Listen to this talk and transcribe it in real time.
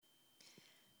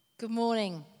Good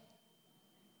morning.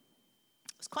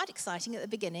 It was quite exciting at the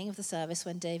beginning of the service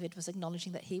when David was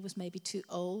acknowledging that he was maybe too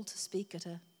old to speak at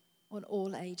an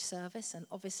all-age service, and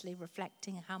obviously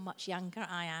reflecting how much younger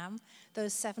I am.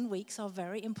 Those 7 weeks are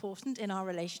very important in our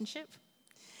relationship.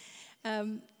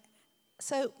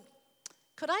 So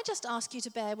could I just ask you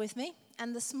to bear with me?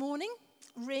 And this morning,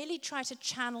 really try to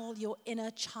channel your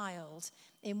inner child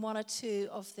in one or two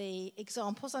of the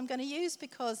examples I'm going to use,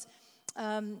 because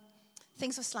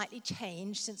things have slightly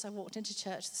changed since I walked into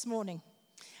church this morning.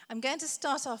 I'm going to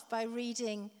start off by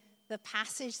reading the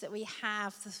passage that we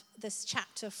have, this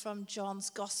chapter from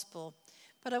John's Gospel.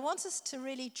 But I want us to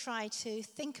really try to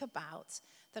think about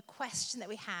the question that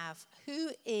we have: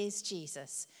 who is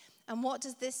Jesus? And what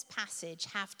does this passage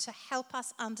have to help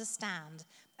us understand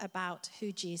about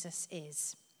who Jesus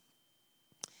is?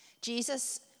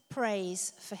 Jesus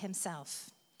prays for himself.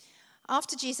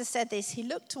 After Jesus said this, he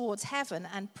looked towards heaven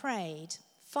and prayed,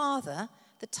 "Father,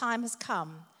 the time has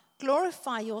come.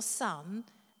 Glorify your Son,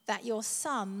 that your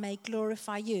Son may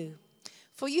glorify you.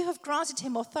 For you have granted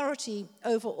him authority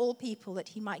over all people, that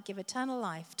he might give eternal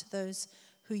life to those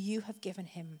who you have given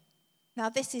him. Now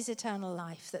this is eternal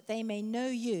life, that they may know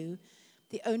you,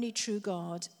 the only true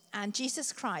God, and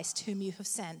Jesus Christ, whom you have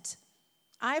sent.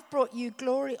 I have brought you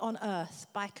glory on earth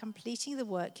by completing the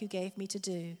work you gave me to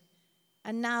do.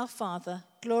 And now, Father,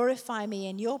 glorify me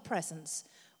in your presence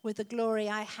with the glory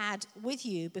I had with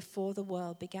you before the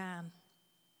world began.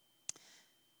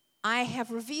 I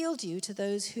have revealed you to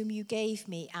those whom you gave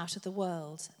me out of the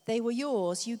world. They were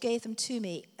yours, you gave them to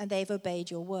me, and they've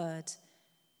obeyed your word.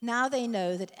 Now they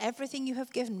know that everything you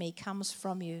have given me comes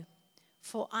from you.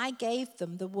 For I gave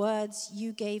them the words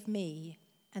you gave me,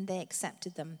 and they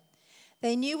accepted them.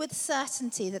 They knew with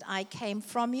certainty that I came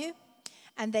from you,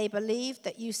 and they believed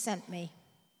that you sent me.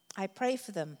 I pray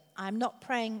for them. I am not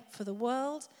praying for the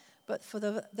world, but for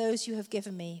those you have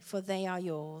given me, for they are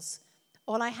yours.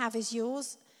 All I have is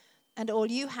yours, and all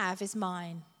you have is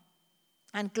mine.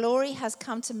 And glory has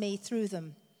come to me through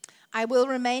them. I will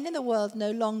remain in the world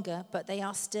no longer, but they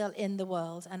are still in the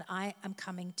world, and I am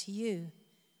coming to you.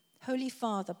 Holy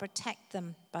Father, protect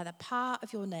them by the power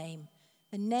of your name,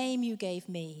 the name you gave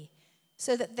me,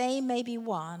 so that they may be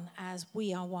one as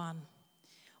we are one.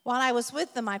 While I was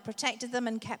with them, I protected them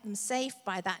and kept them safe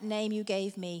by that name you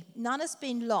gave me. None has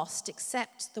been lost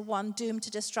except the one doomed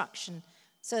to destruction,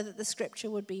 so that the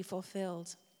scripture would be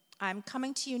fulfilled. I am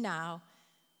coming to you now,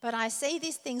 but I say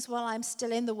these things while I am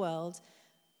still in the world,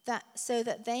 so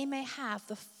that they may have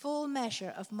the full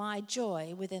measure of my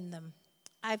joy within them.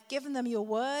 I have given them your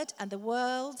word, and the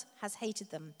world has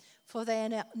hated them, for they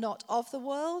are not of the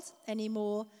world any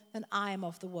more than I am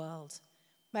of the world.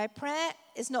 My prayer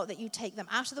is not that you take them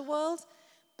out of the world,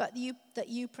 but that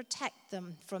you protect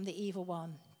them from the evil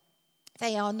one.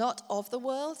 They are not of the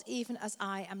world, even as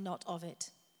I am not of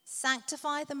it.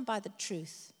 Sanctify them by the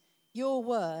truth. Your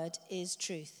word is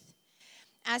truth.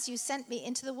 As you sent me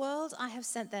into the world, I have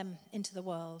sent them into the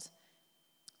world.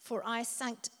 For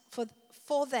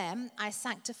them I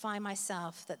sanctify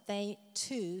myself, that they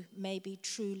too may be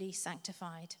truly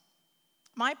sanctified.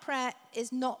 My prayer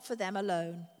is not for them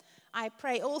alone. I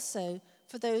pray also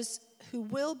for those who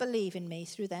will believe in me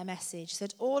through their message,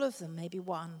 that all of them may be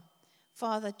one.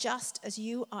 Father, just as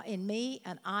you are in me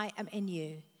and I am in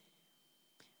you,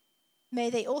 may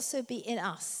they also be in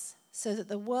us, so that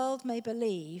the world may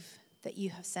believe that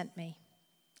you have sent me.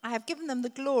 I have given them the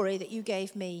glory that you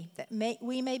gave me, that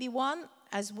we may be one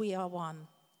as we are one.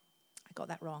 I got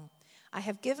that wrong. I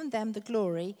have given them the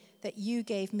glory that you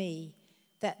gave me,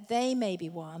 that they may be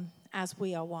one as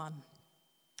we are one.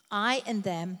 I in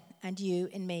them and you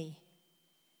in me.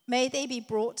 May they be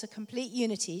brought to complete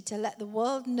unity, to let the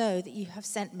world know that you have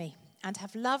sent me and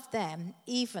have loved them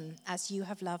even as you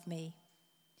have loved me.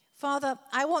 Father,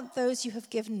 I want those you have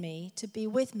given me to be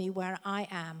with me where I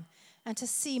am and to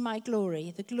see my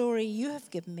glory, the glory you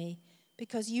have given me,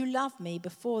 because you loved me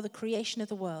before the creation of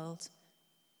the world.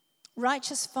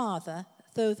 Righteous Father,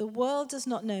 though the world does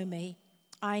not know me,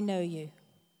 I know you,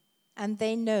 and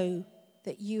they know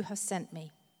that you have sent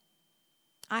me.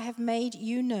 I have made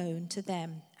you known to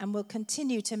them and will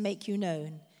continue to make you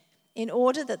known, in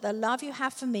order that the love you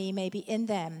have for me may be in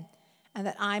them and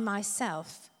that I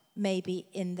myself may be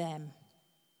in them.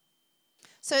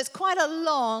 So it's quite a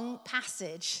long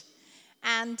passage,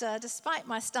 and despite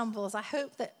my stumbles, I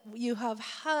hope that you have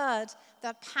heard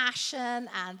the passion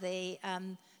and the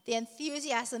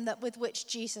enthusiasm with which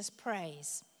Jesus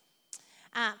prays.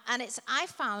 And I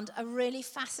found a really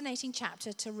fascinating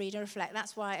chapter to read and reflect.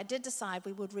 That's why I did decide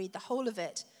we would read the whole of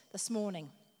it this morning,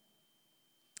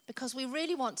 because we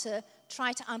really want to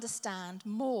try to understand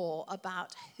more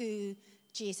about who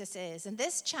Jesus is. And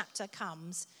this chapter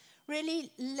comes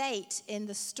really late in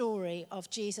the story of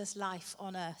Jesus' life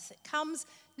on earth. It comes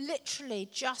literally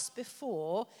just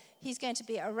before he's going to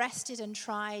be arrested and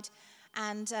tried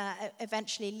and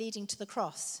eventually leading to the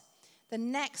cross. The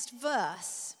next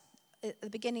verse, at the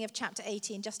beginning of chapter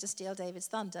 18, just to steal David's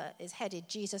thunder, is headed,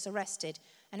 Jesus arrested.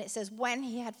 And it says, when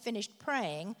he had finished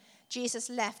praying, Jesus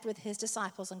left with his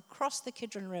disciples and crossed the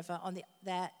Kidron River. On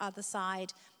their other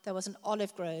side, there was an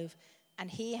olive grove, and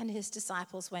he and his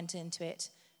disciples went into it.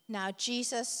 Now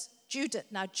Judas,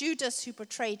 who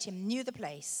betrayed him, knew the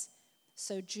place.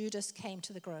 So Judas came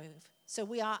to the grove. So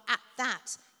we are at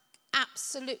that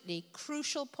absolutely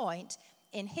crucial point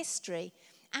in history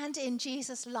and in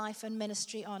Jesus' life and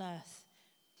ministry on earth.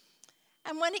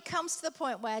 And when it comes to the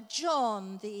point where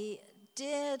John, the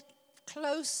dear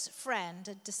close friend,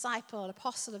 a disciple,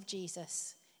 apostle of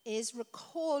Jesus, is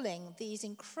recalling these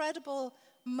incredible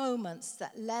moments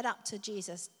that led up to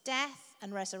Jesus' death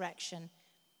and resurrection,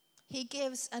 he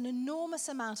gives an enormous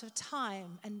amount of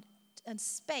time and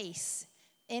space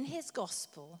in his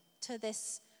gospel to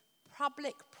this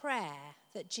public prayer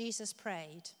that Jesus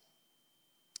prayed.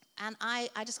 And I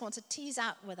just want to tease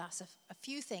out with us a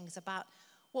few things about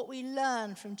what we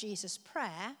learn from Jesus'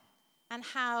 prayer and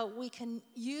how we can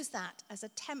use that as a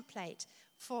template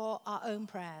for our own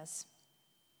prayers.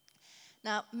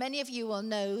 Now, many of you will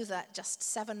know that just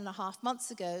 7.5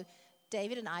 months ago,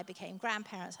 David and I became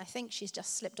grandparents. I think she's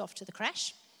just slipped off to the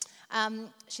creche.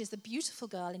 She's the beautiful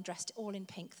girl dressed all in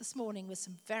pink this morning with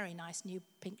some very nice new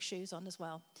pink shoes on as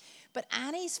well. But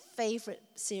Annie's favorite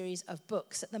series of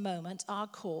books at the moment are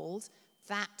called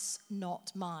That's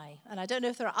Not My. And I don't know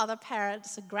if there are other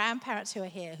parents and grandparents who are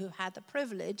here who had the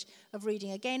privilege of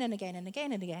reading again and again and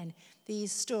again and again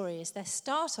these stories. They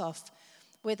start off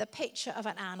with a picture of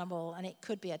an animal, and it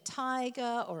could be a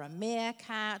tiger or a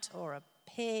meerkat or a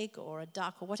pig or a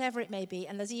duck or whatever it may be,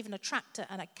 and there's even a tractor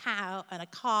and a cow and a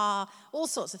car, all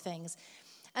sorts of things.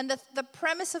 And the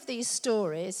premise of these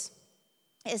stories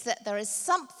is that there is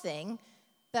something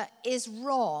that is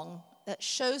wrong that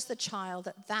shows the child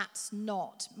that that's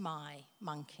not my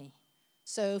monkey.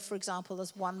 So, for example,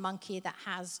 there's one monkey that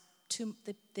has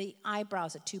the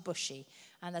eyebrows are too bushy,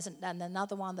 and there's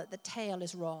another one that the tail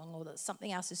is wrong, or that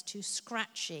something else is too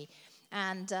scratchy.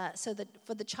 And so that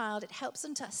for the child, it helps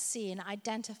them to see and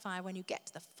identify when you get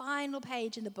to the final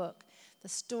page in the book, the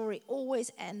story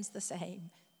always ends the same.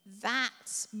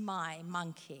 That's my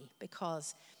monkey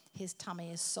because his tummy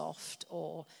is soft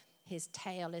or his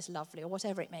tail is lovely or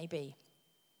whatever it may be.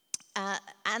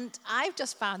 And I've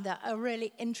just found that a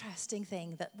really interesting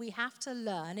thing that we have to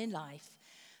learn in life,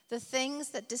 the things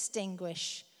that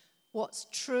distinguish what's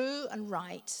true and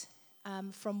right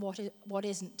from what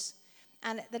isn't.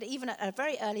 And that even at a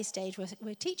very early stage,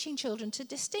 we're teaching children to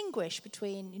distinguish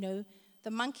between,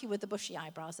 the monkey with the bushy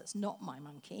eyebrows, that's not my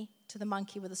monkey, to the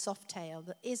monkey with a soft tail,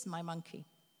 that is my monkey.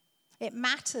 It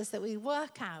matters that we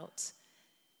work out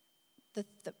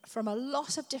from a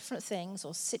lot of different things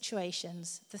or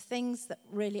situations, the things that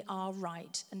really are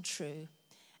right and true,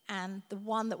 and the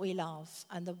one that we love,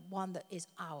 and the one that is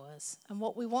ours. And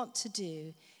what we want to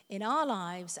do in our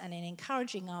lives and in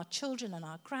encouraging our children and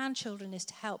our grandchildren is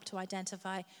to help to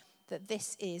identify that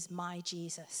this is my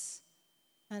Jesus.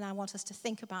 And I want us to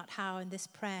think about how in this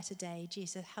prayer today,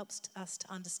 Jesus helps us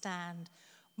to understand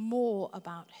more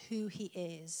about who he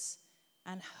is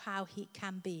and how he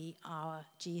can be our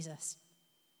Jesus.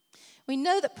 We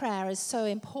know that prayer is so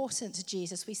important to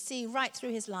Jesus. We see right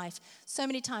through his life so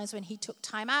many times when he took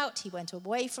time out, he went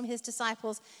away from his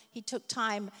disciples, he took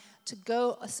time to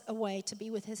go away to be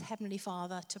with his heavenly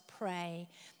Father to pray.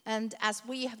 And as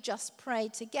we have just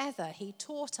prayed together, he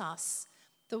taught us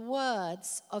the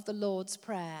words of the Lord's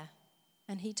Prayer.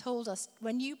 And he told us,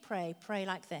 when you pray, pray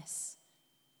like this.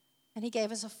 And he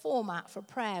gave us a format for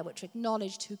prayer which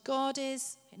acknowledged who God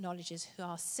is, acknowledges who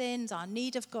our sins, our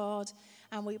need of God,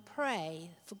 and we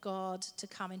pray for God to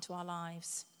come into our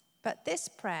lives. But this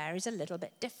prayer is a little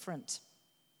bit different.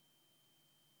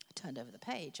 I turned over the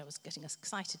page. I was getting us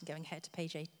excited and going ahead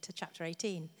to chapter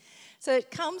 18. So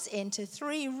it comes into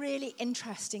 3 really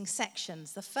interesting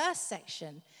sections. The first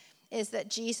section is that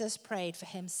Jesus prayed for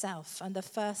himself, and the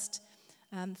first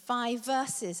 5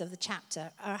 verses of the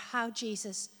chapter are how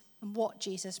Jesus and what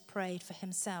Jesus prayed for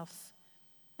himself.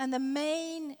 And the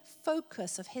main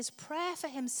focus of his prayer for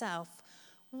himself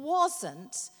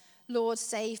wasn't, Lord,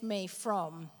 save me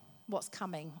from what's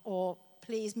coming, or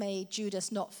please may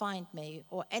Judas not find me,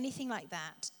 or anything like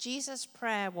that. Jesus'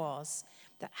 prayer was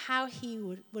that how he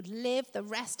would live the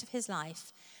rest of his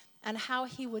life and how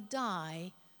he would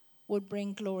die would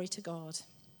bring glory to God.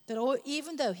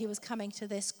 even though he was coming to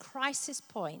this crisis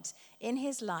point in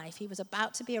his life, he was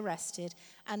about to be arrested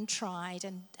and tried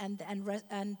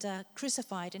and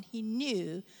crucified, and he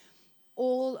knew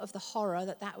all of the horror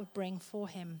that would bring for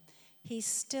him, he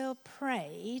still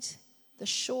prayed the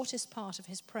shortest part of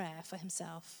his prayer for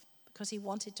himself, because he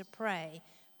wanted to pray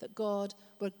that God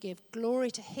would give glory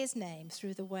to his name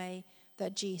through the way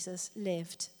that Jesus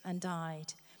lived and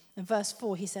died. In verse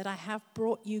 4, he said, "I have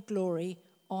brought you glory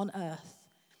on earth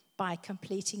by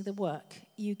completing the work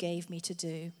you gave me to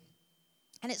do."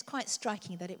 And it's quite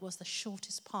striking that it was the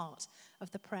shortest part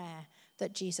of the prayer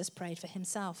that Jesus prayed for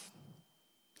himself.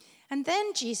 And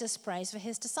then Jesus prays for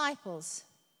his disciples.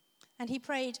 And he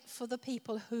prayed for the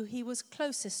people who he was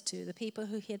closest to, the people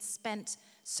who he had spent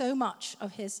so much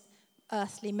of his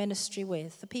earthly ministry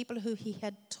with, the people who he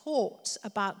had taught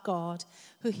about God,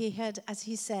 who he had, as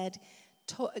he said,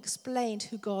 explained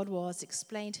who God was,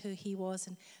 explained who he was,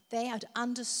 and they had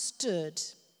understood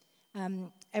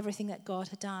everything that God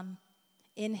had done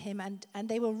in him, and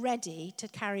they were ready to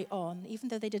carry on, even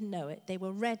though they didn't know it. They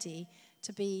were ready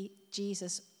to be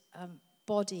Jesus'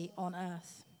 body on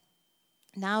earth.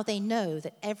 "Now they know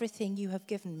that everything you have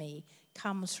given me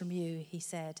comes from you," he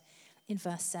said in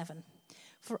verse 7.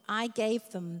 "For I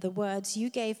gave them the words you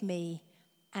gave me,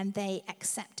 and they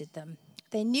accepted them.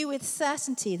 They knew with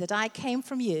certainty that I came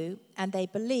from you, and they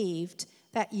believed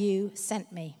that you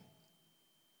sent me."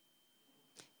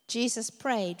 Jesus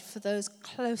prayed for those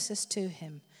closest to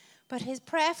him. But his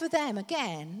prayer for them,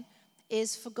 again,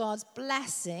 is for God's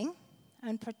blessing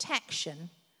and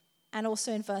protection. And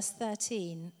also in verse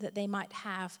 13, that they might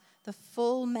have the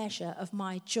full measure of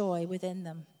my joy within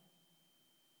them.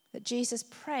 That Jesus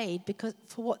prayed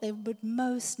for what they would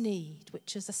most need,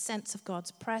 which is a sense of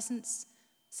God's presence,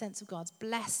 sense of God's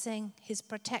blessing, his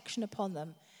protection upon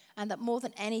them, and that more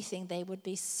than anything, they would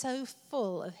be so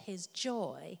full of his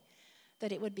joy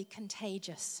that it would be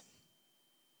contagious.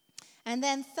 And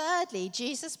then thirdly,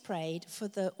 Jesus prayed for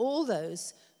all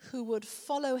those who would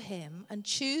follow him and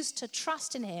choose to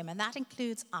trust in him, and that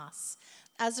includes us,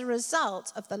 as a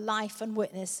result of the life and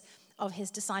witness of his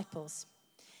disciples.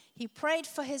 He prayed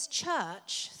for his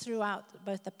church throughout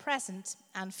both the present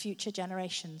and future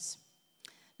generations.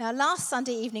 Now, last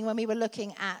Sunday evening when we were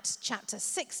looking at chapter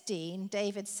 16,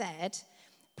 David said,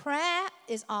 "Prayer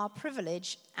is our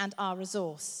privilege and our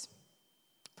resource."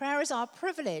 Prayer is our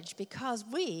privilege because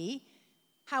we,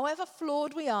 however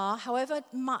flawed we are, however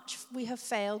much we have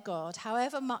failed God,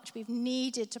 however much we've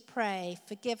needed to pray,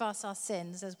 "Forgive us our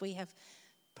sins," as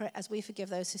we forgive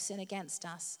those who sin against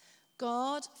us,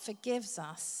 God forgives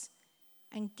us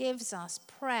and gives us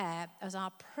prayer as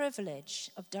our privilege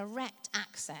of direct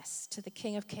access to the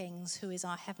King of Kings, who is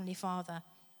our Heavenly Father.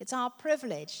 It's our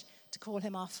privilege to call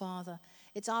him our Father.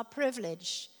 It's our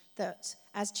privilege that,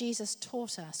 as Jesus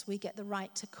taught us, we get the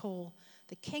right to call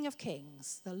the King of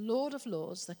Kings, the Lord of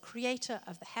Lords, the Creator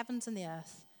of the heavens and the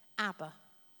earth, Abba,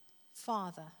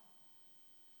 Father.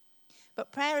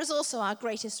 But prayer is also our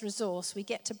greatest resource. We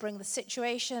get to bring the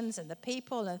situations and the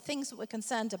people and things that we're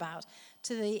concerned about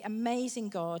to the amazing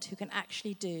God who can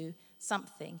actually do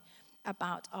something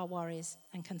about our worries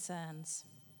and concerns.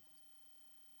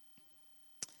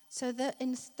 So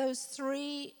in those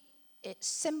three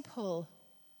simple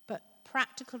but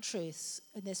practical truths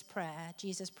in this prayer,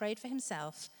 Jesus prayed for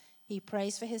himself, he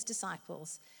prays for his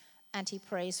disciples, and he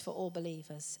prays for all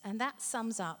believers. And that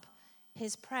sums up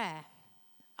his prayer.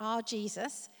 Our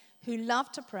Jesus, who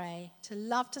loved to pray, to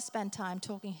love to spend time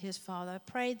talking to his Father,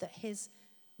 prayed that his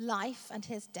life and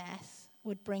his death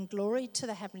would bring glory to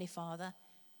the Heavenly Father.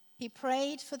 He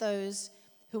prayed for those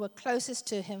who were closest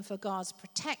to him for God's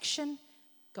protection,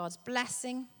 God's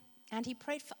blessing, and he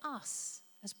prayed for us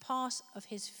as part of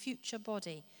his future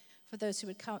body, for those who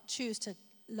would choose to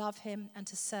love him and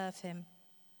to serve him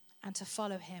and to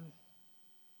follow him.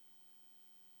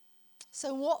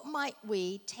 So what might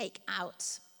we take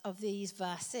out of these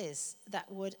verses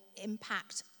that would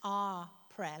impact our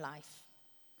prayer life?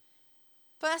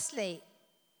 Firstly,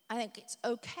 I think it's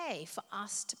okay for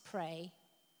us to pray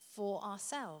for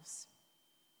ourselves,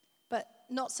 but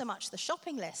not so much the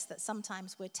shopping list that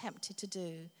sometimes we're tempted to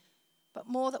do, but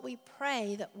more that we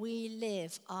pray that we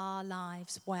live our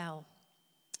lives well,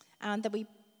 and that we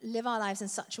live our lives in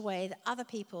such a way that other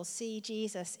people see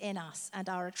Jesus in us and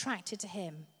are attracted to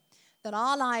him, that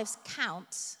our lives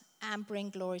count and bring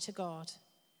glory to God.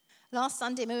 Last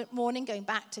Sunday morning, going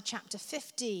back to chapter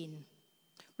 15,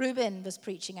 Ruben was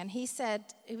preaching, and he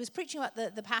was preaching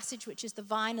about the passage which is the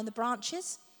vine and the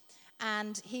branches,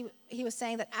 and he was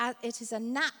saying that it is a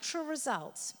natural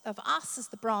result of us as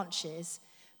the branches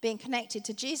being connected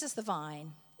to Jesus the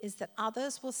vine, is that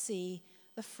others will see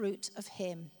the fruit of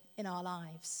him in our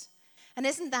lives. And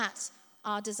isn't that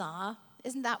our desire?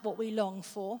 Isn't that what we long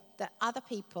for? That other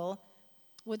people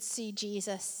would see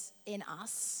Jesus in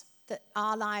us, that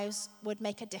our lives would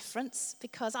make a difference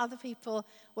because other people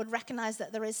would recognize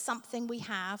that there is something we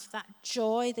have, that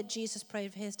joy that Jesus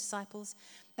prayed for his disciples,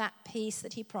 that peace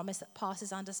that he promised that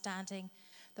passes understanding,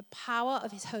 the power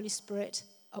of his Holy Spirit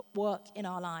at work in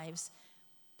our lives,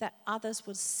 that others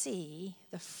would see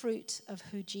the fruit of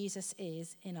who Jesus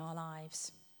is in our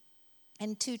lives.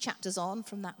 And 2 chapters on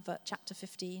from that chapter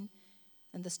 15,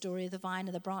 and the story of the vine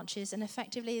and the branches. And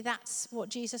effectively, that's what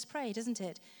Jesus prayed, isn't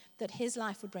it? That his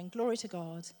life would bring glory to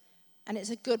God. And it's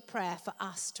a good prayer for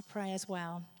us to pray as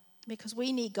well. Because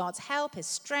we need God's help, his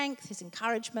strength, his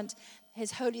encouragement,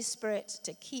 his Holy Spirit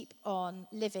to keep on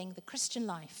living the Christian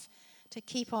life, to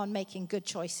keep on making good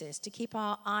choices, to keep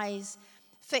our eyes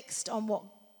fixed on what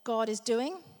God is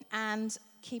doing and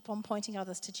keep on pointing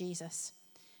others to Jesus.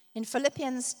 In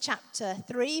Philippians chapter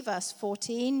 3, verse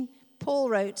 14, Paul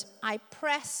wrote, "I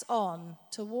press on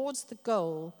towards the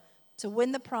goal to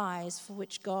win the prize for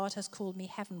which God has called me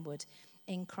heavenward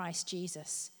in Christ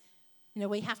Jesus." You know,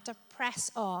 we have to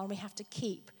press on. We have to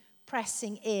keep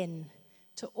pressing in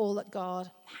to all that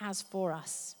God has for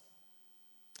us.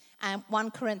 And 1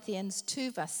 Corinthians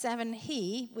 2, verse 7,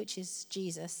 he, which is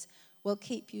Jesus, will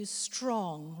keep you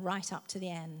strong right up to the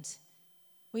end.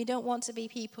 We don't want to be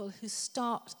people who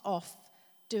start off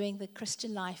doing the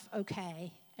Christian life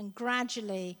okay, and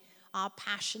gradually our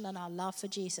passion and our love for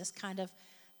Jesus kind of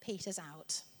peters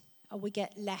out, or we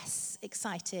get less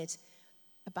excited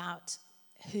about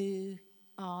who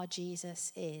our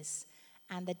Jesus is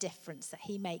and the difference that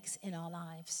he makes in our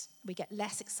lives. We get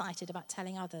less excited about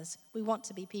telling others. We want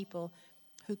to be people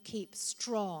who keep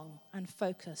strong and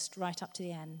focused right up to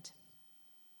the end.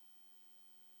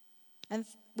 And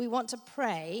we want to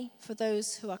pray for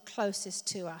those who are closest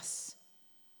to us.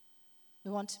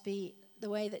 We want to be the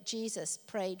way that Jesus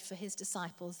prayed for his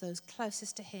disciples, those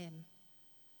closest to him.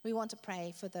 We want to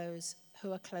pray for those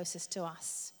who are closest to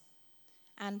us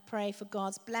and pray for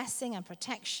God's blessing and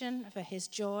protection, for his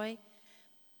joy.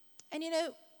 And you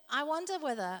know, I wonder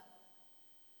whether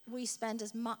we spend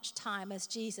as much time as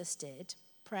Jesus did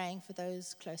praying for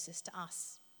those closest to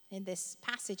us. In this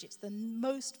passage, it's the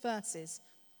most verses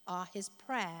are his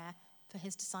prayer for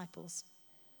his disciples.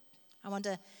 I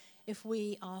wonder if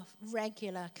we are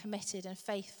regular, committed, and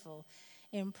faithful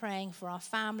in praying for our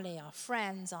family, our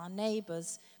friends, our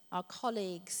neighbors, our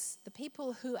colleagues, the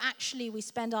people who actually we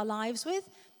spend our lives with,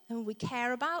 who we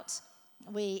care about,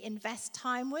 we invest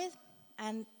time with,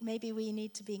 and maybe we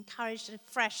need to be encouraged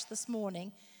afresh this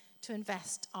morning to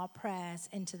invest our prayers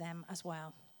into them as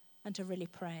well and to really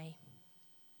pray.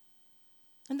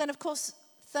 And then, of course,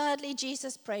 thirdly,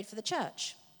 Jesus prayed for the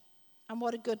church. And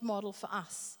what a good model for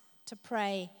us to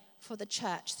pray for the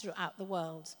church throughout the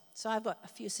world. So I've got a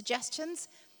few suggestions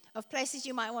of places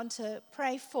you might want to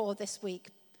pray for this week,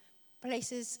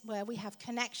 places where we have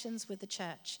connections with the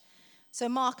church. So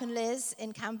Mark and Liz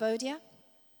in Cambodia,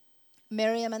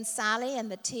 Miriam and Sally and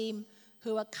the team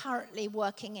who are currently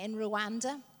working in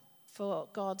Rwanda for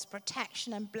God's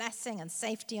protection and blessing and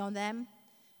safety on them.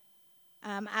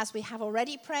 As we have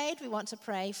already prayed, we want to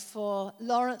pray for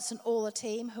Lawrence and all the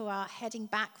team who are heading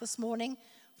back this morning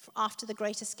after the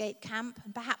Great Escape Camp,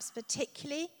 and perhaps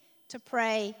particularly to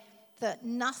pray that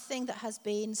nothing that has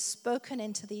been spoken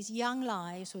into these young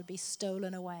lives would be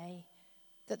stolen away,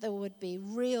 that there would be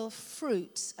real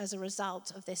fruits as a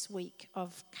result of this week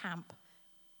of camp.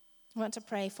 We want to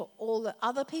pray for all the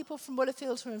other people from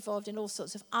Willowfield who are involved in all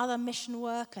sorts of other mission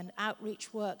work and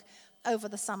outreach work over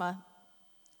the summer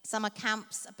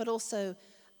camps, but also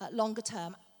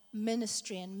longer-term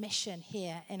ministry and mission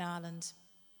here in Ireland.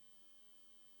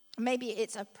 Maybe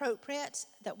it's appropriate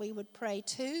that we would pray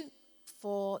too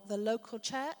for the local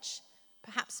church.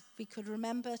 Perhaps we could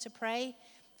remember to pray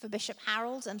for Bishop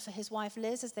Harold and for his wife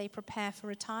Liz as they prepare for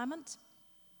retirement.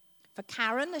 For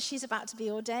Karen as she's about to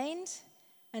be ordained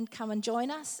and come and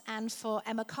join us. And for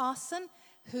Emma Carson,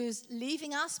 who's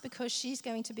leaving us because she's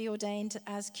going to be ordained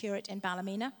as curate in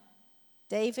Ballymena.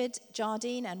 David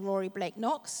Jardine and Rory Blake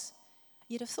Knox.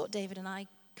 You'd have thought David and I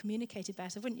communicated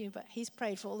better, wouldn't you? But he's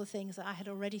prayed for all the things that I had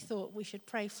already thought we should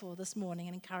pray for this morning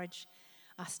and encourage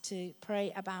us to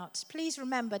pray about. Please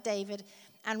remember David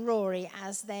and Rory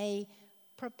as they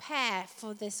prepare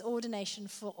for this ordination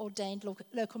for ordained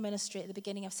local ministry at the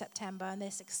beginning of September and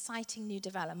this exciting new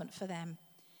development for them.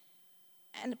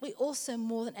 And we also,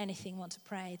 more than anything, want to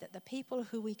pray that the people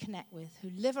who we connect with,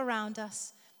 who live around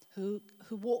us, who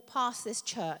walk past this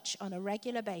church on a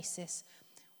regular basis,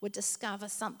 would discover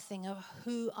something of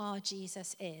who our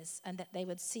Jesus is and that they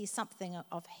would see something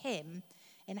of him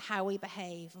in how we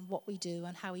behave and what we do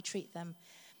and how we treat them.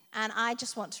 And I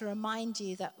just want to remind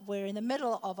you that we're in the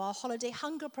middle of our holiday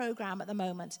hunger program at the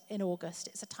moment in August.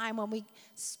 It's a time when we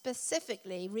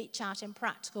specifically reach out in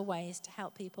practical ways to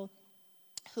help people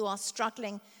who are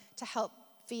struggling to help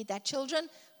feed their children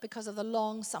because of the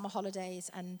long summer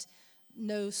holidays and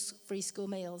no free school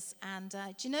meals. And do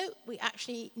you know, we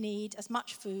actually need as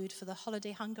much food for the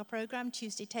holiday hunger program,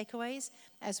 Tuesday takeaways,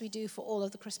 as we do for all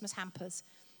of the Christmas hampers.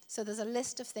 So there's a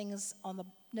list of things on the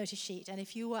notice sheet. And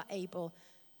if you were able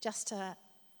just to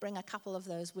bring a couple of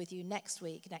those with you next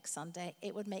week, next Sunday,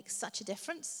 it would make such a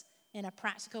difference in a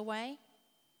practical way.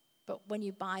 But when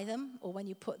you buy them or when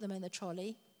you put them in the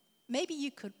trolley, maybe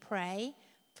you could pray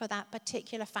for that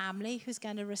particular family who's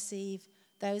going to receive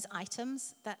those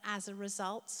items, that as a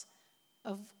result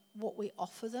of what we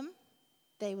offer them,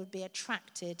 they would be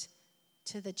attracted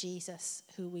to the Jesus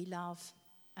who we love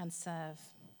and serve.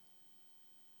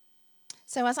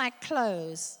 So as I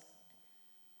close,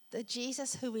 the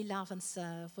Jesus who we love and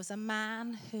serve was a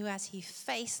man who, as he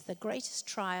faced the greatest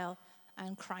trial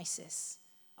and crisis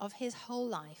of his whole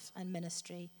life and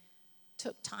ministry,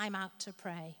 took time out to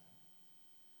pray.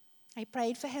 He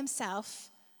prayed for himself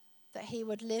that he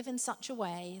would live in such a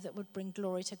way that would bring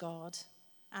glory to God.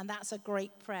 And that's a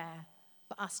great prayer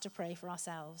for us to pray for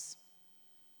ourselves.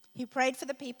 He prayed for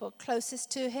the people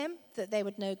closest to him, that they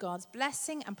would know God's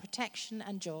blessing and protection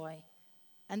and joy.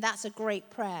 And that's a great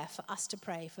prayer for us to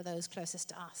pray for those closest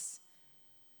to us.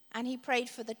 And he prayed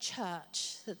for the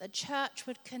church, that the church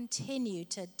would continue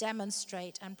to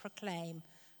demonstrate and proclaim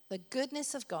the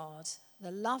goodness of God,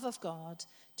 the love of God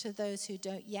to those who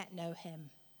don't yet know him.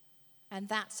 And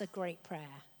that's a great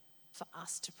prayer for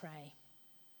us to pray.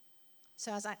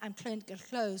 So as I'm going to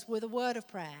close with a word of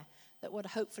prayer that would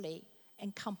hopefully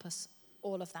encompass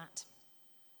all of that.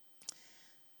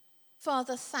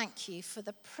 Father, thank you for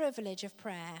the privilege of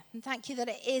prayer. And thank you that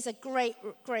it is a great,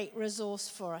 great resource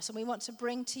for us. And we want to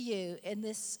bring to you in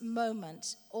this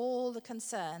moment all the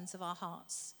concerns of our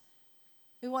hearts.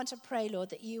 We want to pray,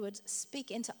 Lord, that you would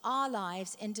speak into our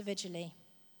lives individually.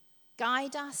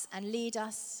 Guide us and lead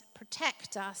us,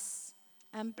 protect us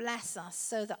and bless us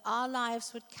so that our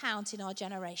lives would count in our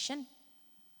generation.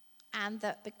 And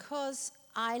that because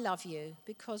I love you,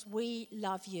 because we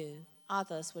love you,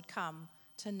 others would come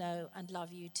to know and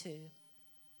love you too.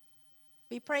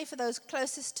 We pray for those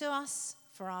closest to us,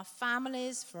 for our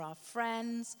families, for our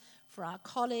friends, for our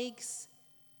colleagues.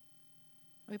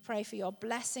 We pray for your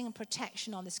blessing and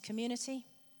protection on this community.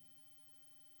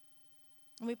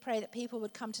 And we pray that people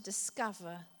would come to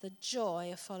discover the joy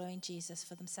of following Jesus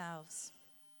for themselves.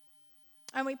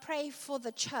 And we pray for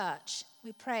the church.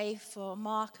 We pray for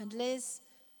Mark and Liz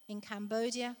in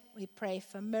Cambodia. We pray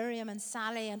for Miriam and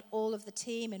Sally and all of the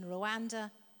team in Rwanda.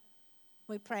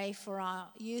 We pray for our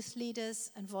youth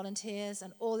leaders and volunteers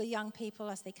and all the young people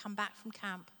as they come back from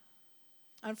camp.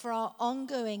 And for our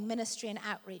ongoing ministry and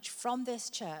outreach from this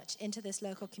church into this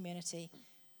local community,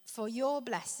 for your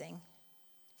blessing,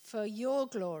 for your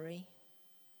glory,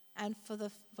 and for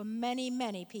many,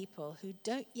 many people who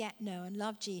don't yet know and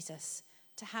love Jesus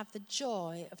to have the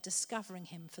joy of discovering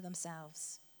him for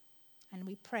themselves. And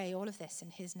we pray all of this in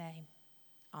his name.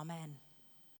 Amen.